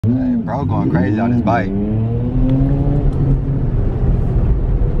bro going crazy on his bike.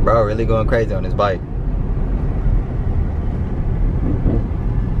 Bro really going crazy on his bike.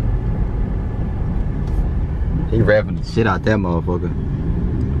 He revving the shit out that motherfucker.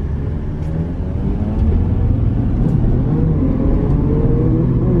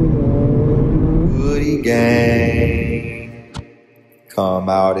 Hoodie gang, come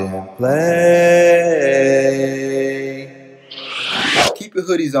out and play. Keep your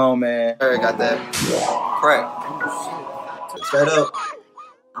hoodies on, man. I got that crack. Straight up,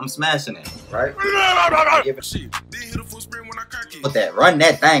 I'm smashing it, right? Put that, run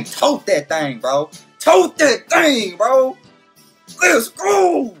that thing, tote that thing, bro. Tote that thing, bro. Let's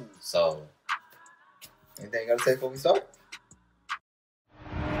go. So, anything you gotta say before we start?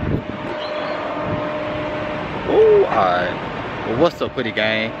 Ooh, alright. Well, what's up, Hoodie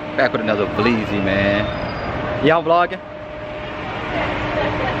gang? Back with another Bleezy, man. Y'all vlogging?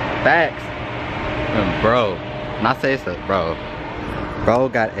 Facts. Bro, when I say it's a bro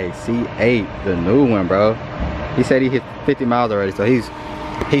got a C8, the new one, bro. He said he hit 50 miles already, so he's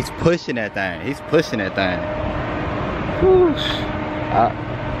pushing that thing. He's pushing that thing. Whoosh.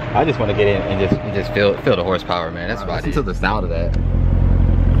 I just want to get in and just feel the horsepower, man. That's why. Listen to the sound of that.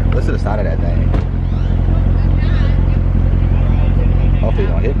 Listen to the sound of that thing. Hopefully, you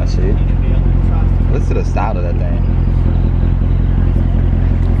don't hit my shit. Listen to the sound of that thing.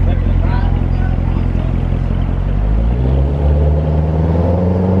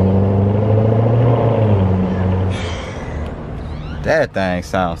 That thing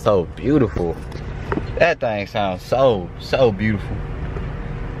sounds so beautiful. That thing sounds so beautiful.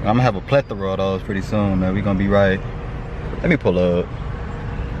 I'm gonna have a plethora of those pretty soon, man. We gonna be right. Let me pull up.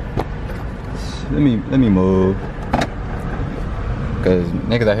 Let me move. Cause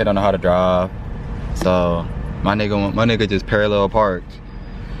niggas out here don't know how to drive. So my nigga just parallel parked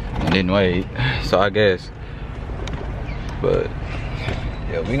and didn't wait. So I guess. But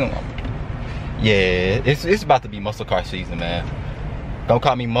yeah, we gonna. Yeah, it's about to be muscle car season, man. Don't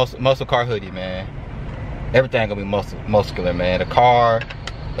call me muscle car Hoodie, man. Everything gonna be muscular, man. The car,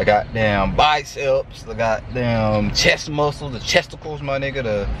 the goddamn biceps, the goddamn chest muscles, the chesticles, my nigga,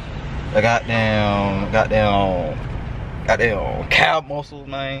 the goddamn calf muscles,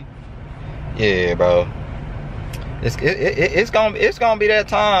 man. Yeah, bro. It's gonna be that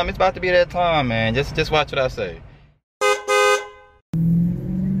time. It's about to be that time, man. Just watch what I say.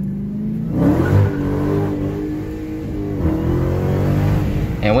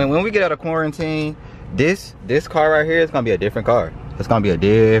 And when we get out of quarantine, this car right here is gonna be a different car. It's gonna be a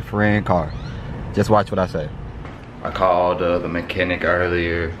different car. Just watch what I say. I called the mechanic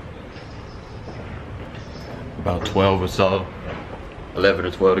earlier, about 12 or so, 11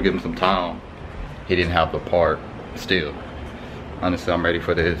 or 12, to give him some time. He didn't have the part still. Honestly, I'm ready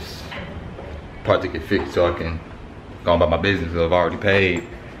for this part to get fixed so I can go on about my business. I've already paid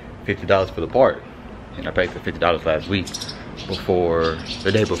 $50 for the part, and I paid for $50 last week.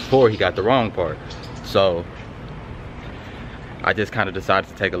 The day before he got the wrong part. So I just kind of decided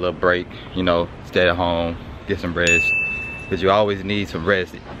to take a little break, you know, stay at home, get some rest, because you always need some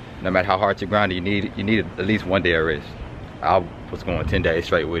rest. No matter how hard you're grinding, you need at least one day of rest. I was going 10 days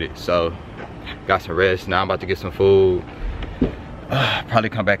straight with it, so got some rest. Now I'm about to get some food, probably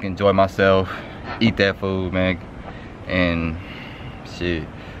come back and enjoy myself, eat that food, man, and shit,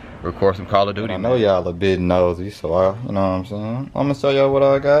 record some Call of Duty. I know y'all a bit nosy, so you know what I'm saying? I'm gonna show y'all what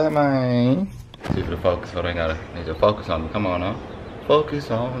I got, man. See for the focus, so they need to focus on me. Come on now.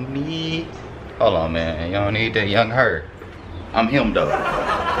 Focus on me. Hold on, man. You don't need that young her. I'm him though.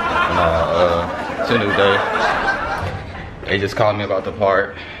 It's a new day. They just called me about the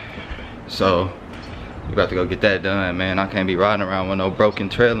part. So we about to go get that done, man. I can't be riding around with no broken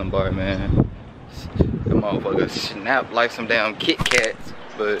trailing bar, man. Them motherfuckers snap like some damn Kit Kats.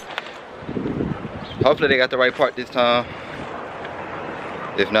 But hopefully they got the right part this time.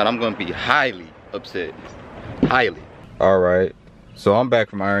 If not, I'm gonna be highly upset. Highly. Alright, so I'm back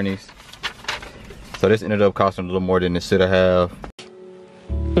from Ernie's. So this ended up costing a little more than it should have.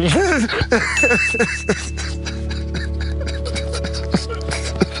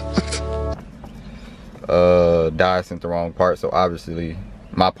 Dye sent the wrong part, so obviously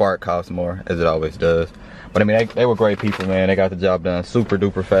my part costs more, as it always does. But I mean, they were great people, man. They got the job done super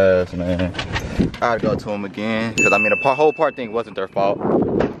duper fast, man. I had to go to them again, because I mean, the whole part thing wasn't their fault.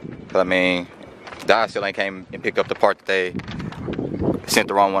 But I mean, Dye still ain't came and picked up the part that they sent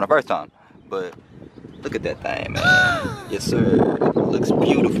the wrong one the first time. But look at that thing, man. Yes, sir. It looks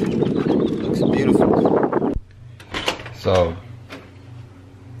beautiful. It looks beautiful. So,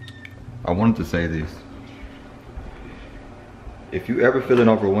 I wanted to say this. if you ever feeling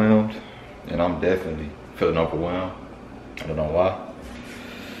overwhelmed, and I'm definitely feeling overwhelmed, I don't know why.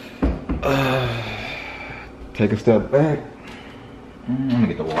 Take a step back. Let me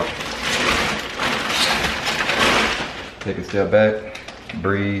get the water. Take a step back,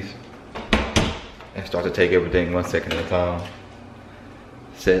 breathe, and start to take everything 1 second at a time.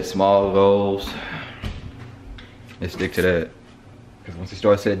 Set small goals and stick to that. Because once you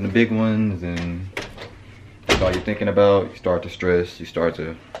start setting the big ones and that's all you're thinking about, you start to stress, you start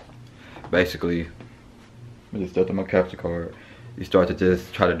to basically, I just stuck to my capture card, you start to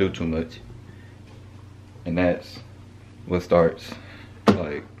just try to do too much. And that's what starts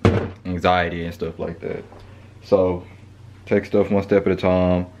like anxiety and stuff like that. So take stuff 1 step at a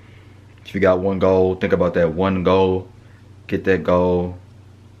time. If you got one goal, think about that one goal, get that goal.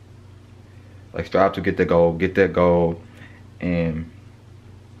 Like strive to get that goal, and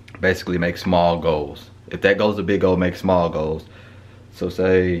basically make small goals. If that goal's a big goal, make small goals. So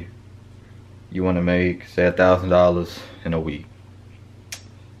say you want to make, say, $1,000 in a week.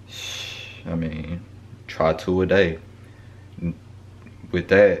 I mean, try 2 a day. With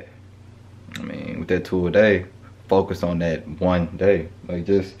that, with that 2 a day, focus on that 1 day. Like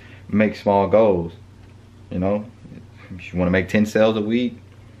just make small goals, you know? If you want to make 10 sales a week,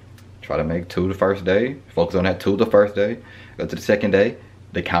 try to make 2 the first day. Focus on that 2 the first day. Go to the second day,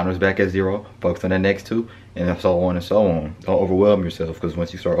 the counter's back at 0. Focus on the next 2, and so on and so on. Don't overwhelm yourself, because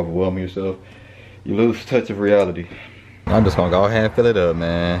once you start overwhelming yourself, you lose touch of reality. I'm just gonna go ahead and fill it up,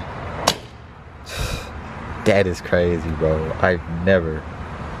 man. That is crazy, bro. I've never,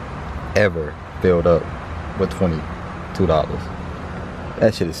 ever filled up with $22.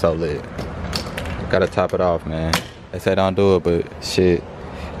 That shit is so lit. Gotta top it off, man. They say don't do it, but shit.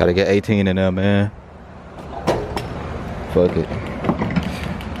 Gotta get 18 in there, man. Fuck it.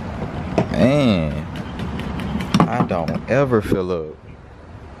 Man, I don't ever fill up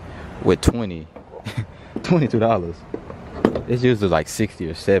with $22. It's usually like 60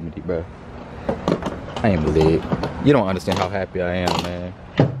 or 70, bro. I ain't lit. You don't understand how happy I am, man.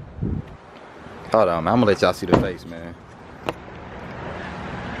 Hold on, man. I'm gonna let y'all see the face, man.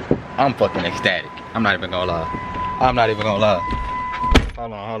 I'm fucking ecstatic. I'm not even gonna lie. I'm not even gonna lie.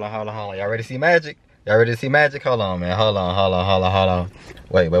 Hold on. Y'all ready to see magic? Y'all ready to see magic? Hold on, man. Hold on.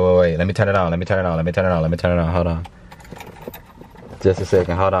 Wait. Let me turn it on. Hold on. Just a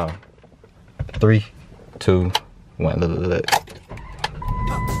second. Hold on. 3, 2, 1. Look.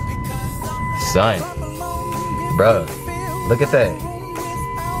 Son. Bruh. Look at that.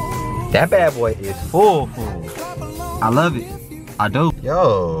 That bad boy is full. I love it. I do.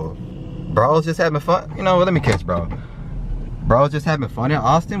 Yo. Bro's just having fun. You know what? Let me catch bro. Bro's just having fun in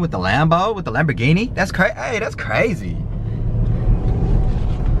Austin with the Lambo, with the Lamborghini. That's crazy. Hey, that's crazy.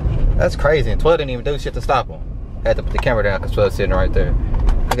 That's crazy. And 12 didn't even do shit to stop him. Had to put the camera down because 12's sitting right there.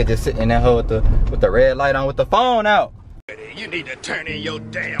 I could just sit in that hole with the red light on with the phone out. You need to turn in your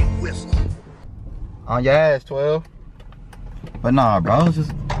damn whistle. On your ass, 12. But nah, bro. It's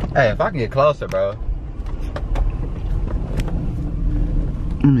just, hey, if I can get closer, bro.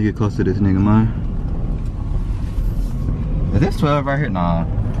 Let me get close to this nigga, man. Is this 12 right here? Nah.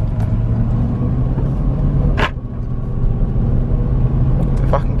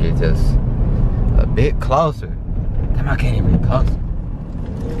 If I can get just a bit closer. Damn, I can't even get closer.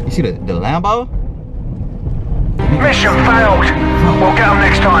 You see the Lambo? Mission failed. We'll get them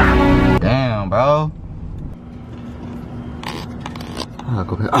next time. Damn, bro. I'll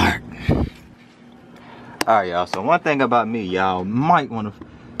go ahead. Alright, y'all. So one thing about me, y'all might want to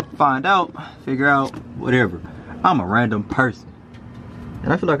find out, figure out, whatever. I'm a random person,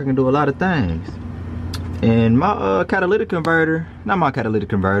 and I feel like I can do a lot of things. And my catalytic converter, not my catalytic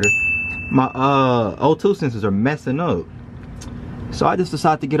converter, my O2 sensors are messing up. So I just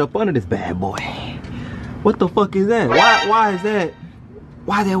decided to get up under this bad boy. What the fuck is that? Why is that?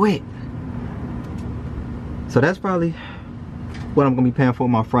 Why that wet? So that's probably what I'm gonna be paying for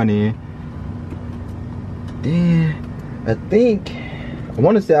my front end. Then I think I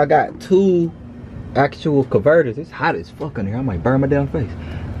want to say I got 2 actual converters. It's hot as fuck in here. I might burn my damn face.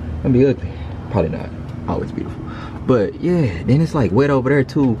 Gonna be ugly. Probably not. Always beautiful. But yeah, then it's like wet over there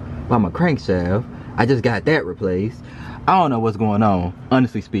too by my crankshaft. I just got that replaced. I don't know what's going on,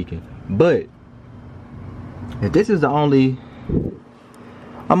 honestly speaking. But if this is the only,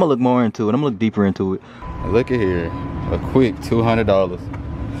 I'm gonna look more into it. I'm gonna look deeper into it. Look at here, a quick $200.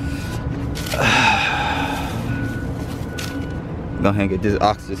 Go ahead and get this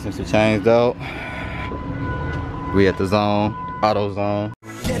oxygen sensor changed out. We at the zone, auto zone.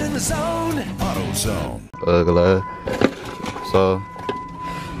 Get in the zone. Auto zone. Ugly. So,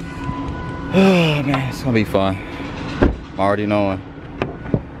 oh man, it's gonna be fun. already knowing.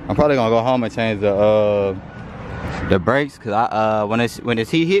 I'm probably gonna go home and change the brakes, cause when this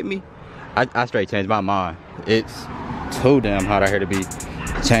heat hit me, I straight changed my mind. It's too damn hot out here to be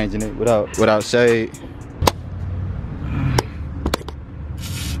changing it without shade.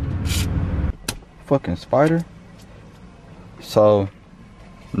 Fucking spider. So,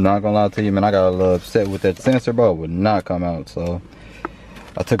 not gonna lie to you, man, I got a little upset with that sensor, bro. It would not come out. So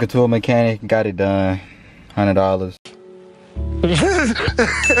I took it to a mechanic, got it done, $100.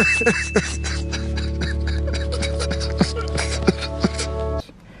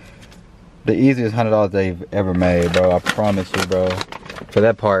 The easiest $100 they've ever made, bro. I promise you, bro. For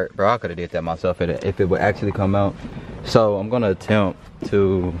that part, bro, I could have did that myself if it would actually come out. So I'm gonna attempt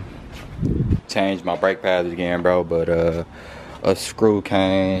to change my brake pads again, bro. But a screw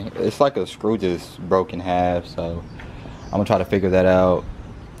came. It's like a screw just broke in half. So I'm gonna try to figure that out.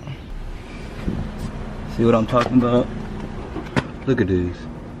 See what I'm talking about? Look at this.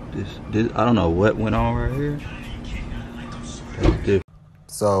 This I don't know what went on right here. That's different.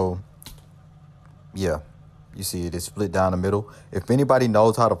 So yeah, you see it is split down the middle. If anybody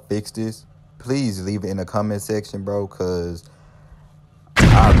knows how to fix this, please leave it in the comment section, bro, because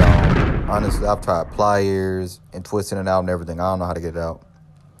I don't. Honestly, I've tried pliers and twisting it out and everything. I don't know how to get it out.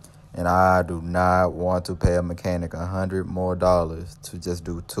 And I do not want to pay a mechanic $100 more to just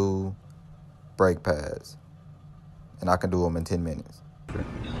do 2 brake pads. And I can do them in 10 minutes.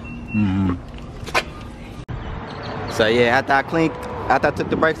 So yeah, after I took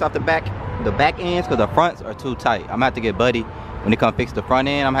the brakes off the back ends, because the fronts are too tight. I'm gonna have to get Buddy, when he come fix the front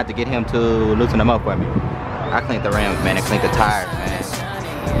end, I'm gonna have to get him to loosen them up for me. I cleaned the rims, man, and cleaned the tires, man.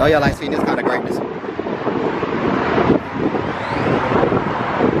 No, y'all ain't seen this kind of greatness.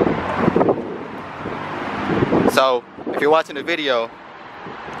 So, if you're watching the video,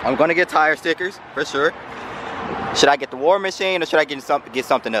 I'm gonna get tire stickers, for sure. Should I get the war machine or should I get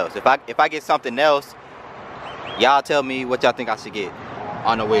something else? If I get something else, y'all tell me what y'all think I should get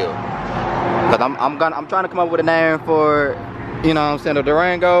on the wheel. Cause I'm trying to come up with a name for, you know what I'm saying, the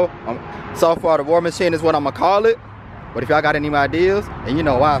Durango. So far the war machine is what I'm gonna call it. But if y'all got any ideas, and you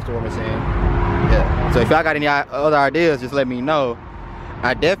know why it's the war machine. Yeah. So if y'all got any other ideas, just let me know.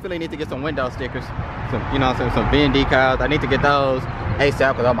 I definitely need to get some window stickers. Some, you know what I'm saying, some VIN decals. I need to get those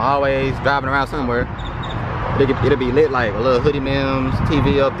ASAP because I'm always driving around somewhere. It'll be lit like a little Hoodie Mims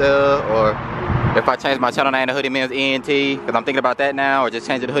TV up there, or if I change my channel name to Hoodie Mims ENT, because I'm thinking about that now, or just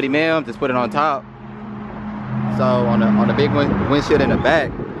change it to Hoodie Mims, just put it on top. So on the big windshield in the back,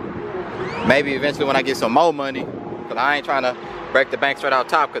 maybe eventually when I get some more money, because I ain't trying to break the bank straight out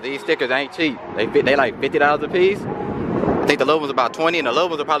top, because these stickers ain't cheap. They like $50 a piece. I think the little one's about 20, and the little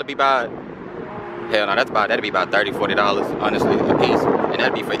ones will probably be about, hell no, that'd be about $30, $40, honestly, a piece. And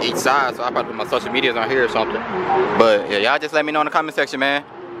that'd be for each side, so I'll probably put my social medias on here or something. But yeah, y'all just let me know in the comment section, man.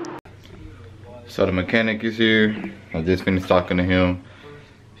 So the mechanic is here. I just finished talking to him.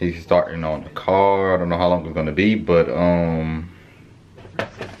 He's starting on the car. I don't know how long it's gonna be, but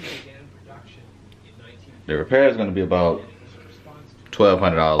the repair is gonna be about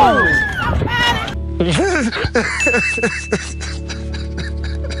 $1,200.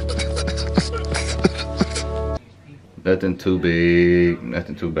 Nothing too big,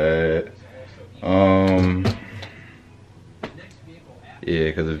 nothing too bad.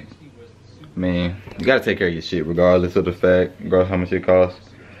 Yeah, cause I mean, you gotta take care of your shit regardless of the fact, regardless how much it costs.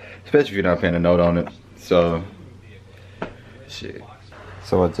 Especially if you're not paying a note on it. So, shit.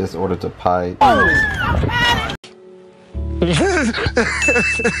 So I just ordered the pipe.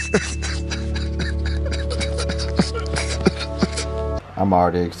 I'm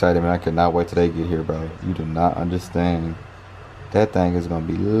already excited, man. I cannot wait till they get here, bro. You do not understand. That thing is gonna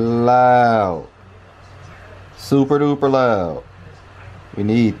be loud. Super duper loud. We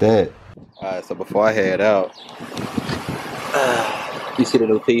need that. Alright, so before I head out, you see the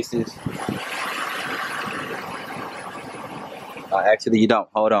new pieces? Actually, you don't.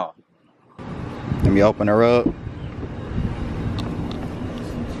 Hold on. Let me open her up.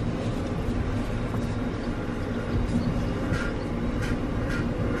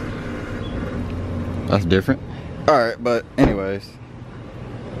 That's different. Alright, but anyways.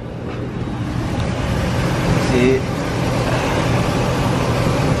 See it?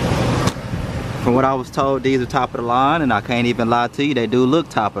 From what I was told, these are top of the line, and I can't even lie to you, they do look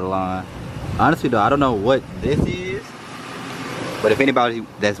top of the line. Honestly though, I don't know what this is, but if anybody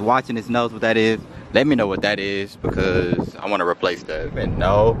that's watching this knows what that is, let me know what that is, because I want to replace that. And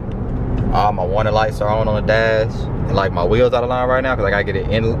no, all my warning lights are on the dash, and like my wheels out of line right now, because I gotta get it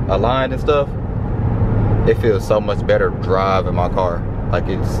in aligned and stuff. It feels so much better to drive in my car. Like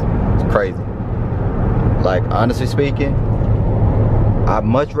it's crazy. Like honestly speaking, I'd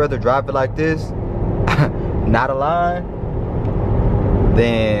much rather drive it like this, not a line,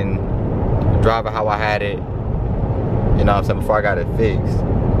 than drive it how I had it, you know what I'm saying, before I got it fixed.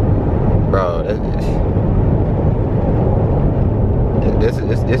 Bro, this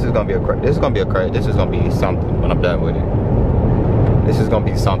is gonna be something when I'm done with it. This is gonna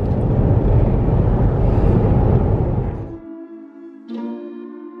be something.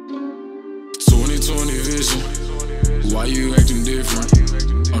 Why you acting different?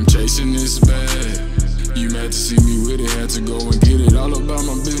 I'm chasing this bag. You mad to see me with it, had to go and get it, all about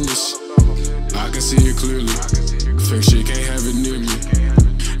my business. I can see it clearly. Fake shit can't have it near me.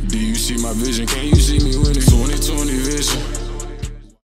 Do you see my vision? Can you see me winning? 2020 vision.